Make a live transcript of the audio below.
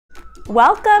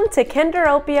Welcome to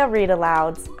Kinderopia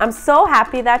Read-Alouds. I'm so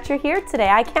happy that you're here today.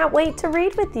 I can't wait to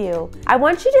read with you. I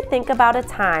want you to think about a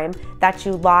time that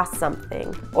you lost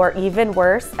something, or even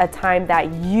worse, a time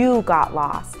that you got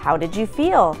lost. How did you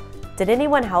feel? Did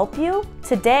anyone help you?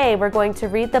 Today, we're going to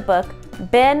read the book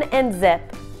Ben and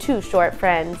Zip, Two Short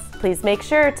Friends. Please make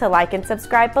sure to like and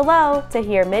subscribe below to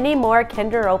hear many more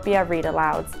Kinderopia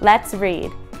Read-Alouds. Let's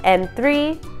read. In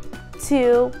 3,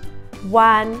 2,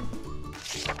 1.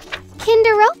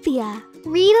 Kinderopia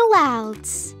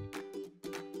Read-Alouds.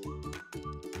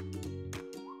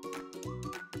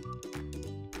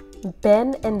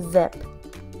 Ben and Zip,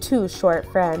 Two Short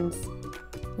Friends.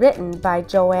 Written by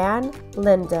Joanne,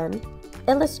 Linden.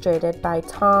 Illustrated by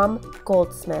Tom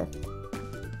Goldsmith.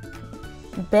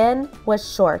 Ben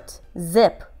was short.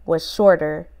 Zip was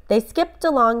shorter. They skipped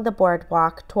along the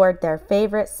boardwalk toward their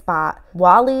favorite spot,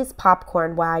 Wally's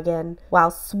popcorn wagon,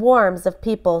 while swarms of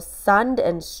people sunned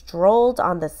and strolled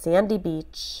on the sandy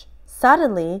beach.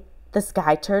 Suddenly, the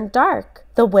sky turned dark.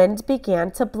 The wind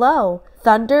began to blow.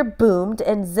 Thunder boomed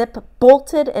and Zip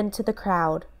bolted into the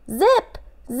crowd. "Zip!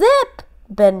 Zip!"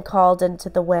 Ben called into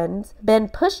the wind. Ben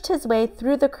pushed his way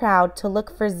through the crowd to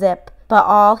look for Zip, but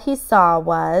all he saw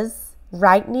was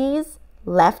right knees,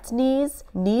 left knees,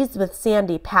 knees with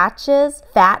sandy patches,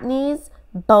 fat knees,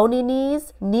 bony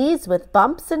knees, knees with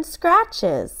bumps and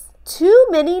scratches. "Too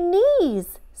many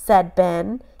knees," said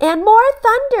Ben. "And more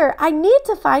thunder. I need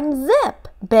to find Zip."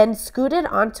 Ben scooted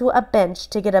onto a bench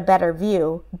to get a better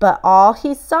view, but all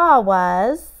he saw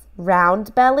was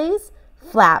round bellies,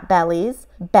 flat bellies,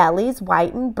 bellies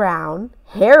white and brown,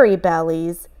 hairy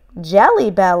bellies, jelly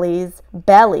bellies,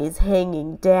 bellies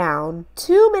hanging down.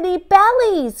 "Too many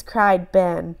bellies!" cried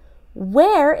Ben.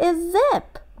 "Where is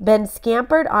Zip?" Ben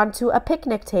scampered onto a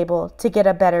picnic table to get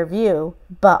a better view,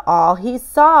 but all he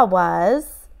saw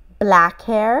was black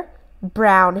hair,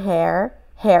 brown hair,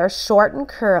 hair short and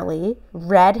curly,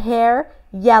 red hair,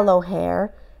 yellow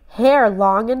hair, hair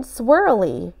long and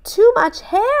swirly. "Too much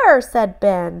hair," said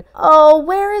Ben. "Oh,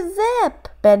 where is Zip?"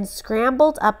 Ben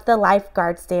scrambled up the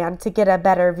lifeguard stand to get a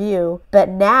better view, but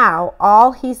now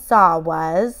all he saw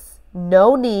was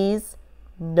no knees,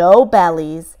 no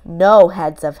bellies, no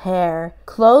heads of hair,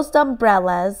 closed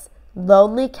umbrellas,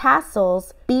 lonely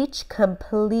castles, beach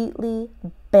completely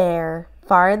bare.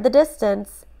 Far in the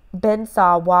distance, Ben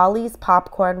saw Wally's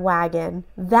popcorn wagon.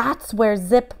 "That's where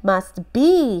Zip must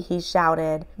be," he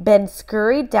shouted. Ben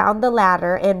scurried down the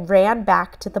ladder and ran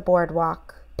back to the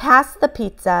boardwalk. Past the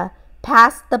pizza,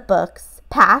 past the books,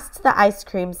 past the ice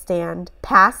cream stand,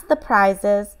 past the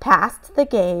prizes, past the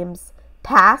games,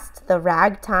 past the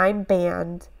ragtime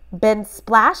band. Ben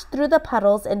splashed through the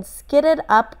puddles and skidded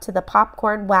up to the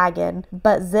popcorn wagon,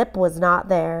 but Zip was not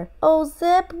there. "Oh,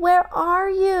 Zip, where are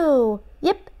you?"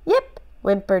 "Yip, yip,"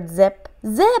 whimpered Zip.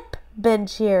 "Zip!" Ben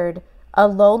cheered. A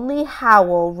lonely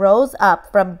howl rose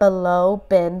up from below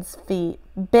Ben's feet.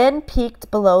 Ben peeked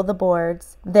below the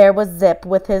boards. There was Zip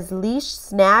with his leash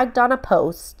snagged on a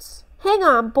post. "Hang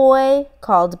on, boy,"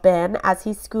 called Ben as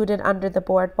he scooted under the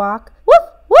boardwalk. "Woof,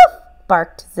 woof!"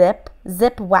 barked Zip.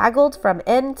 Zip waggled from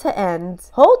end to end.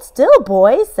 "Hold still,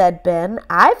 boy," said Ben.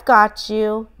 "I've got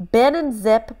you." Ben and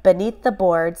Zip beneath the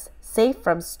boards, safe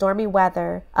from stormy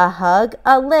weather. A hug,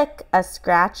 a lick, a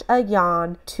scratch, a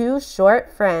yawn. Two short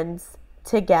friends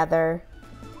together.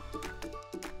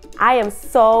 I am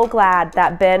so glad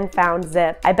that Ben found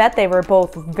Zip. I bet they were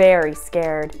both very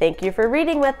scared. Thank you for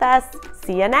reading with us.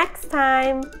 See you next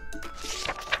time.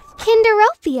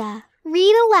 Kinderopia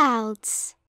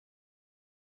Read-Alouds.